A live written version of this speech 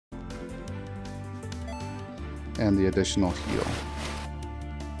and the additional heal.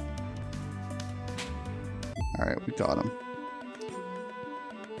 Alright, we got him.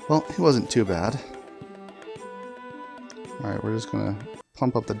 Well, he wasn't too bad. Alright, we're just gonna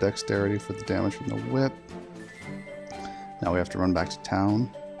pump up the dexterity for the damage from the whip. Now we have to run back to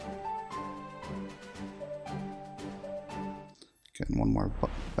town. Getting one more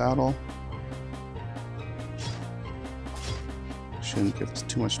battle. Shouldn't give us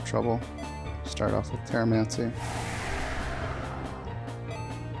too much trouble. Start off with Terramancy.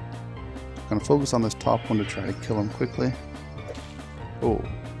 Gonna focus on this top one to try to kill him quickly. Oh,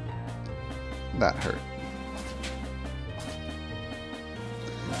 that hurt.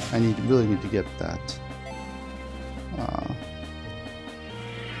 I really need to get that.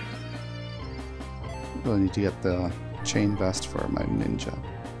 Really need to get the chain vest for my ninja.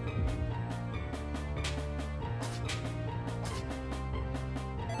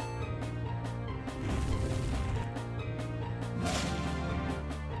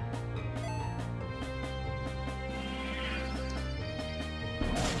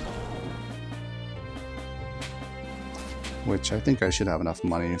 Which I think I should have enough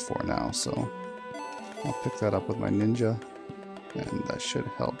money for now, so I'll pick that up with my ninja, and that should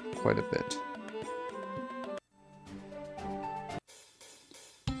help quite a bit.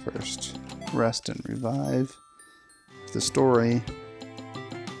 First, rest and revive. The story.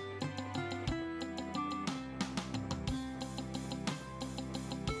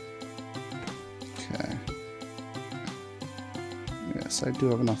 Okay. Yes, I do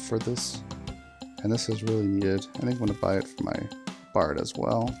have enough for this. And this is really needed. I think I'm going to buy it for my bard as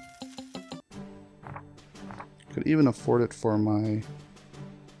well. Could even afford it for my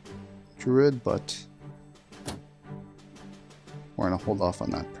druid, but we're going to hold off on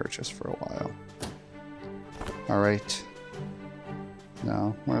that purchase for a while. Alright.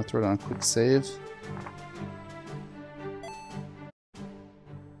 Now, we're going to throw down a quick save.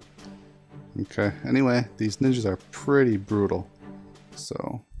 Okay, anyway, these ninjas are pretty brutal.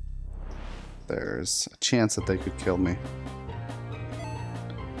 So there's a chance that they could kill me.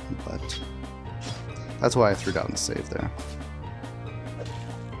 But that's why I threw down the save there.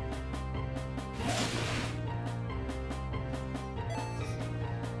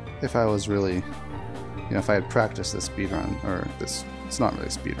 If I was really, if I had practiced this speedrun, or this, it's not really a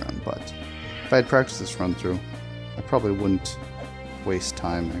speedrun, but if I had practiced this run through, I probably wouldn't waste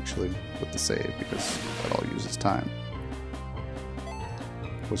time actually with the save, because that all uses time.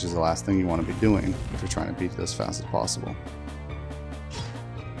 Which is the last thing you want to be doing if you're trying to beat it as fast as possible.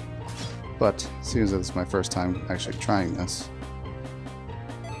 But seeing as it's my first time actually trying this,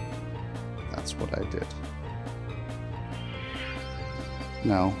 that's what I did.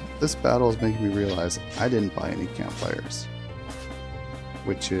 Now, this battle is making me realize I didn't buy any campfires,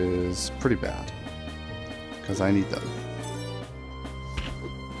 which is pretty bad, because I need them.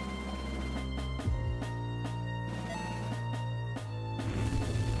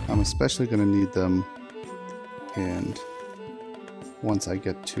 I'm especially going to need them and once I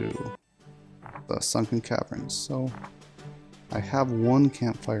get to the sunken caverns. So I have one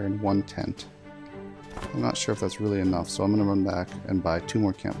campfire and one tent. I'm not sure if that's really enough, so I'm going to run back and buy 2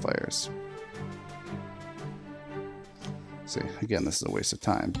 more campfires. See, again, this is a waste of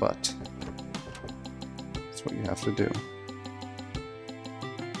time, but that's what you have to do.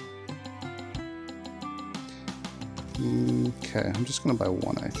 Okay, I'm just going to buy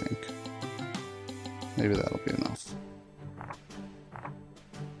 1, I think. Maybe that'll be enough.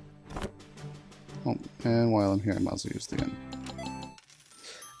 Oh, and while I'm here, I might as well use the gun.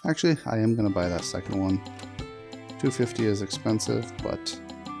 Actually, I am going to buy that second one. $250 is expensive, but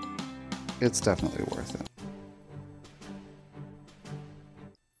it's definitely worth it.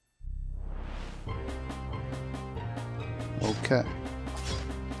 Okay.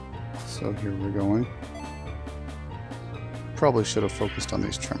 So here we're going. Probably should have focused on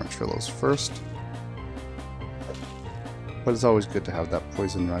these tremor trillos first. But it's always good to have that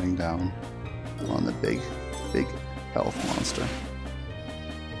poison running down on the big health monster.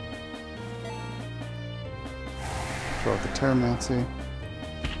 Throw out the Terramancy.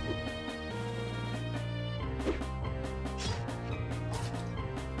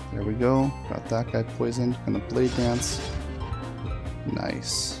 There we go. Got that guy poisoned. Gonna blade dance.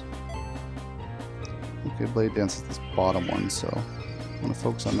 Nice. Okay, blade dance is this bottom one, so I'm gonna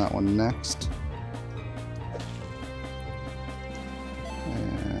focus on that one next.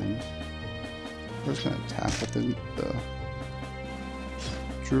 And we're just gonna attack with the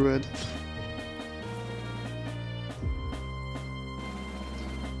druid.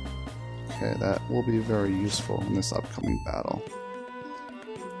 Okay, that will be very useful in this upcoming battle.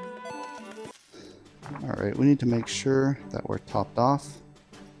 Alright, we need to make sure that we're topped off.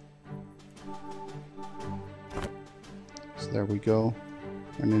 So there we go.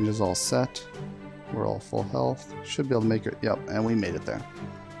 Our ninja's all set. We're all full health. Should be able to make it. Yep, and we made it there.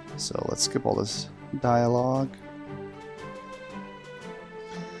 So let's skip all this dialogue.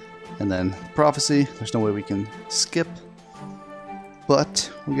 And then prophecy, there's no way we can skip.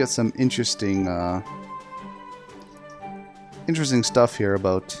 But we get some interesting interesting stuff here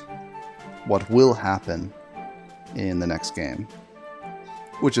about what will happen in the next game.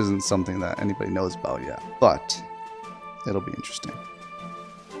 Which isn't something that anybody knows about yet, but it'll be interesting.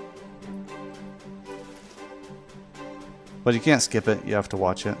 But you can't skip it, you have to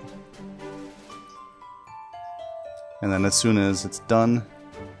watch it. And then as soon as it's done,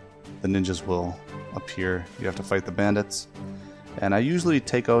 the ninjas will appear. You have to fight the bandits. And I usually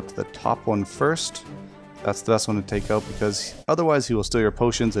take out the top one first. That's the best one to take out because otherwise he will steal your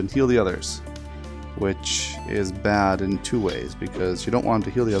potions and heal the others. Which is bad in two ways, because you don't want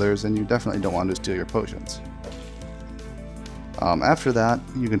him to heal the others and you definitely don't want him to steal your potions. After that,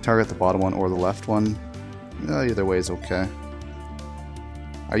 you can target the bottom one or the left one. Either way is okay.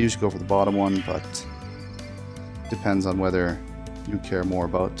 I usually go for the bottom one, but depends on whether you care more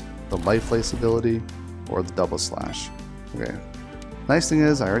about the life lace ability or the double slash. Okay. Nice thing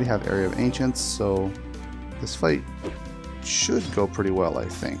is I already have Area of Ancients, so this fight should go pretty well, I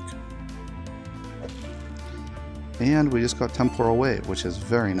think. And we just got Temporal Wave, which is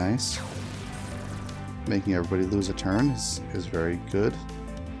very nice. Making everybody lose a turn is very good.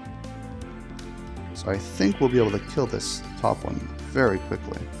 So I think we'll be able to kill this top one very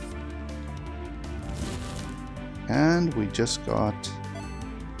quickly. And we just got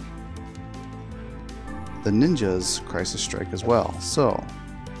the ninja's Crisis Strike as well. So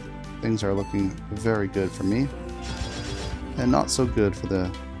things are looking very good for me. And not so good for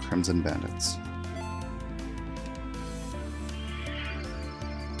the Crimson Bandits.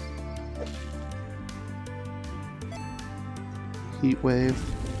 Heat Wave.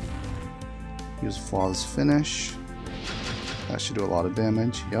 Use Flawless Finish. That should do a lot of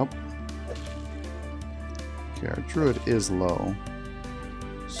damage. Yep. Okay, our Druid is low.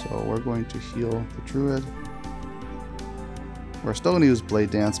 So we're going to heal the Druid. We're still going to use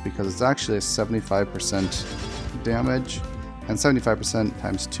Blade Dance because it's actually a 75% damage. And 75%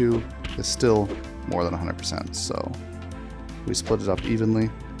 times 2 is still more than 100%. So we split it up evenly.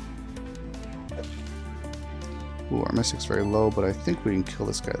 Ooh, our Mystic's very low, but I think we can kill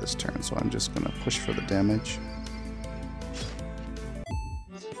this guy this turn, so I'm just going to push for the damage.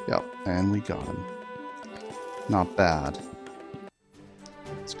 Yep, and we got him. Not bad.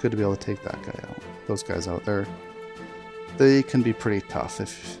 It's good to be able to take that guy out. Those guys out there, they can be pretty tough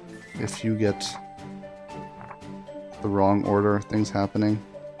if you get the wrong order of things happening.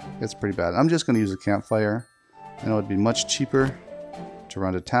 It's pretty bad. I'm just going to use a campfire. I know it'd be much cheaper to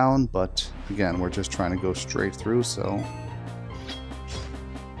run to town, but again, we're just trying to go straight through, so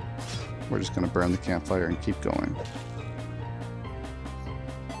we're just going to burn the campfire and keep going.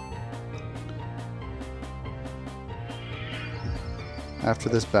 After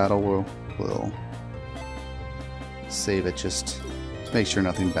this battle, we'll save it just to make sure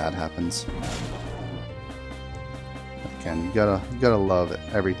nothing bad happens. Again, you gotta love it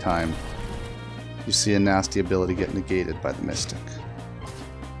every time you see a nasty ability get negated by the Mystic.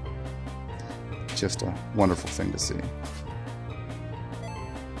 Just a wonderful thing to see.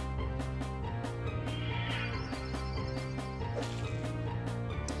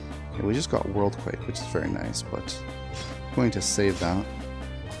 Okay, we just got Worldquake, which is very nice, but I'm going to save that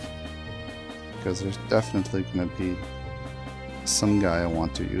because there's definitely going to be some guy I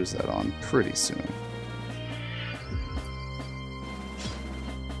want to use that on pretty soon.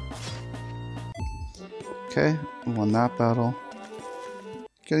 Okay, we won that battle.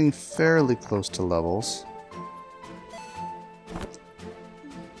 Getting fairly close to levels.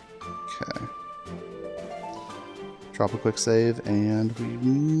 Okay. Drop a quick save, and we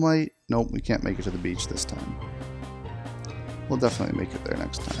might... Nope, we can't make it to the beach this time. We'll definitely make it there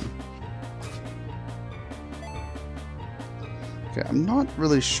next time. Okay, I'm not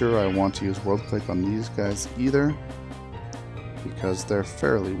really sure I want to use Worldquake on these guys either, because they're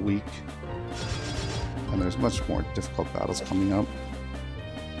fairly weak, and there's much more difficult battles coming up.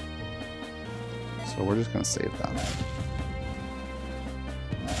 So we're just going to save that.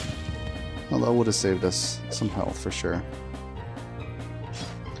 Although it would have saved us some health for sure.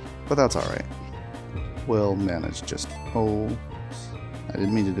 But that's alright. We'll manage just... Oh, I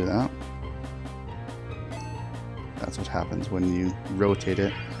didn't mean to do that. That's what happens when you rotate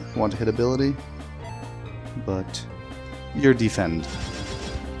it. You want to hit ability, but your defend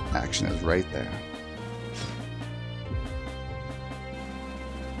action is right there.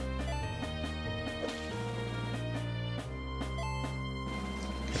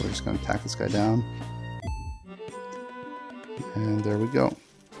 just going to attack this guy down. And there we go.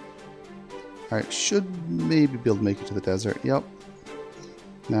 Alright, should maybe be able to make it to the desert. Yep.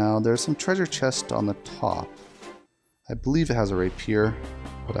 Now, there's some treasure chest on the top. I believe it has a rapier,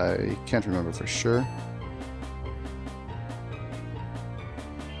 but I can't remember for sure.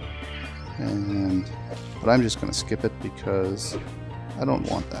 But I'm just going to skip it because I don't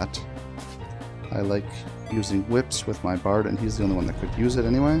want that. I like using whips with my bard, and he's the only one that could use it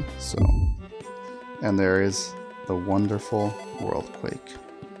anyway. So, and there is the wonderful Worldquake.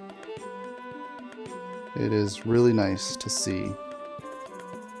 It is really nice to see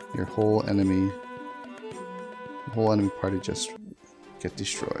your whole enemy party just get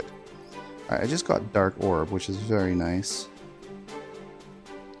destroyed. Alright, I just got Dark Orb, which is very nice.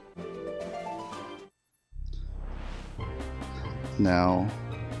 Now,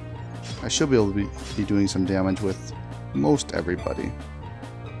 I should be able to be doing some damage with most everybody.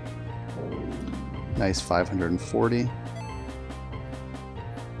 Nice 540.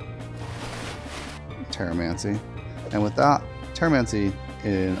 Terramancy. And with that, Terramancy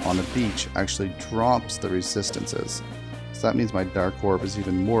on the beach actually drops the resistances. So that means my Dark Orb is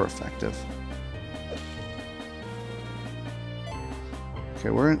even more effective. Okay,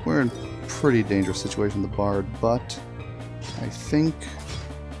 we're in pretty dangerous situation with the Bard, but I think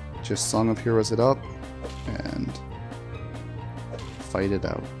just Song of Heroes it up and fight it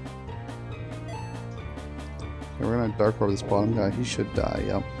out. Okay, we're gonna Dark Orb this bottom guy. He should die,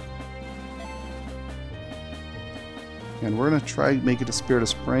 yep. And we're gonna try make it a Spirit of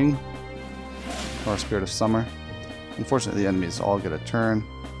Spring or a Spirit of Summer. Unfortunately, the enemies all get a turn.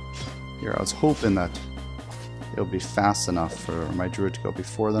 Here, I was hoping that it'll be fast enough for my druid to go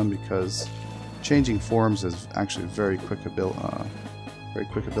before them, because changing forms is actually very quick ability.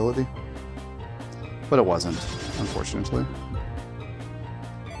 But it wasn't, unfortunately.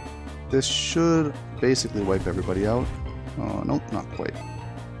 This should basically wipe everybody out. Oh, nope, not quite.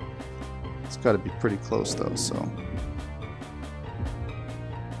 It's got to be pretty close though, so.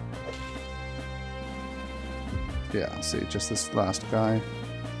 Yeah, see, just this last guy.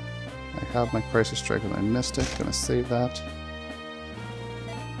 I have my Crisis Strike and I missed it. Gonna save that.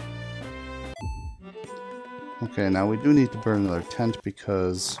 Okay, now we do need to burn another tent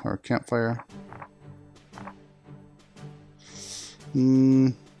because our campfire.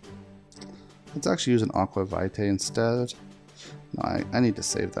 Let's actually use an Aqua Vitae instead. No, I need to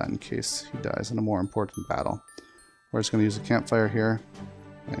save that in case he dies in a more important battle. We're just gonna use a campfire here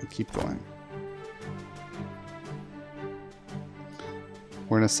and keep going.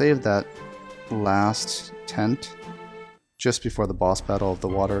 We're going to save that last tent just before the boss battle of the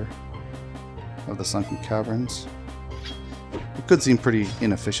water of the Sunken Caverns. It could seem pretty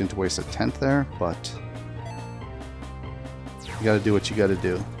inefficient to waste a tent there, but you got to do what you got to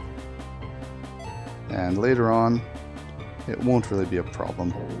do. And later on, it won't really be a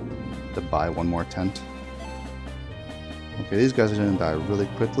problem to buy one more tent. Okay, these guys are going to die really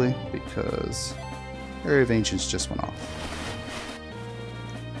quickly because Area of Ancients just went off.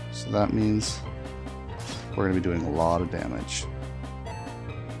 So that means we're going to be doing a lot of damage.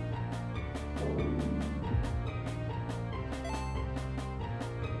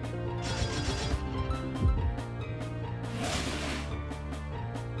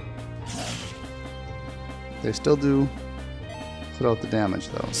 They still do put out the damage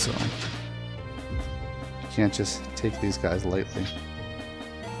though, so you can't just take these guys lightly.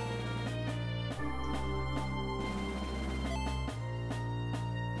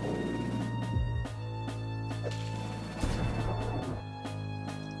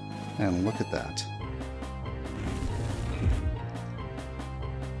 And look at that.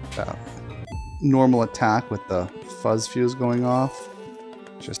 That normal attack with the fuzz fuse going off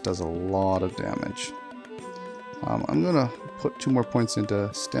just does a lot of damage. I'm gonna put 2 more points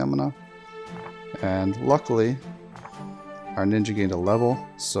into stamina, and luckily our ninja gained a level,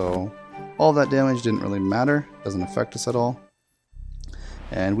 so all that damage didn't really matter, doesn't affect us at all.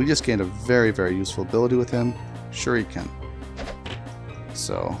 And we just gained a very, very useful ability with him, Shuriken.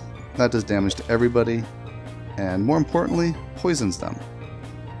 So that does damage to everybody, and more importantly, poisons them.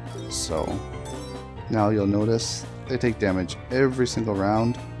 So now you'll notice they take damage every single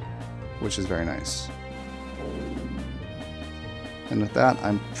round, which is very nice. And with that,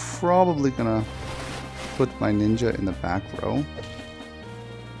 I'm probably gonna put my ninja in the back row